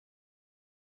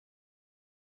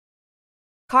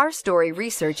Car Story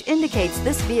research indicates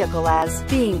this vehicle as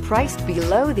being priced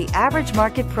below the average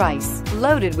market price,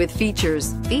 loaded with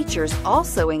features. Features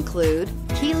also include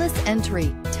keyless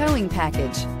entry, towing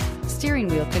package, steering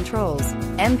wheel controls,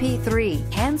 MP3,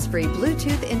 hands-free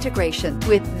Bluetooth integration.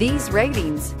 With these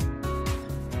ratings,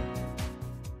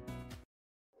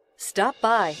 stop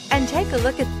by and take a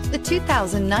look at the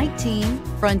 2019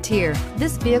 Frontier.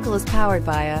 This vehicle is powered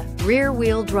by a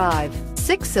rear-wheel drive,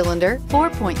 6-cylinder,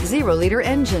 4.0-liter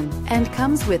engine and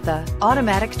comes with a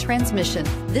automatic transmission.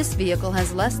 This vehicle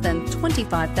has less than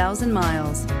 25,000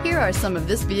 miles. Here are some of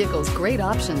this vehicle's great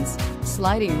options: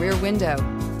 sliding rear window,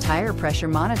 tire pressure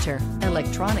monitor,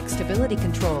 electronic stability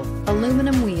control,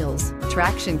 aluminum wheels,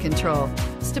 traction control,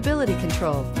 stability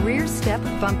control, rear step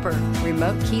bumper,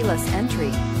 remote keyless entry,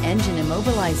 engine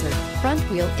immobilizer, front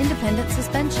wheel independent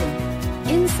suspension.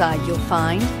 Inside you'll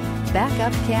find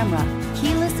backup camera,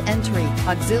 keyless entry,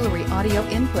 auxiliary audio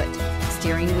input,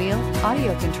 steering wheel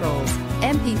audio controls,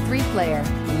 MP3 player,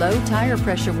 low tire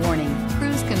pressure warning,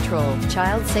 cruise control,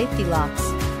 child safety locks,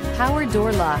 power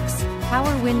door locks,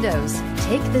 power windows.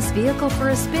 Take this vehicle for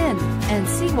a spin and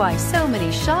see why so many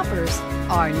shoppers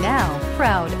are now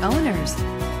proud owners.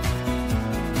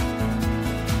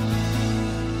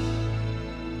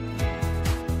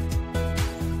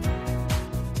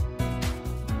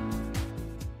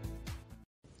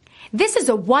 This is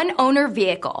a one-owner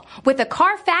vehicle with a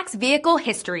CARFAX Vehicle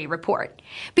History Report.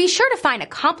 Be sure to find a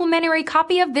complimentary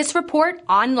copy of this report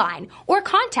online or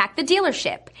contact the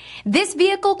dealership. This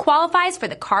vehicle qualifies for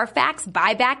the CARFAX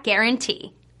Buyback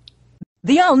Guarantee.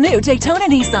 The all-new Daytona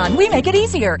Nissan. We make it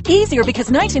easier. Easier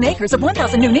because 19 acres of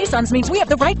 1,000 new Nissans means we have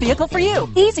the right vehicle for you.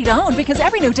 Easy to own because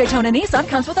every new Daytona Nissan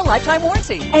comes with a lifetime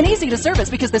warranty. And easy to service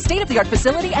because the state-of-the-art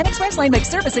facility and express lane makes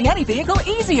servicing any vehicle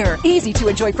easier. Easy to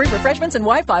enjoy free refreshments and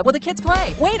Wi-Fi while the kids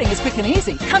play. Waiting is quick and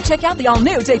easy. Come check out the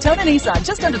all-new Daytona Nissan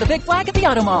just under the big flag at the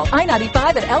Automall,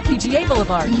 I-95 at LPGA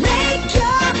Boulevard. Make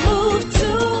your move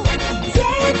to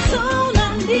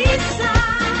Daytona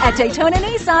Nissan. At Daytona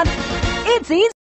Nissan, it's easy.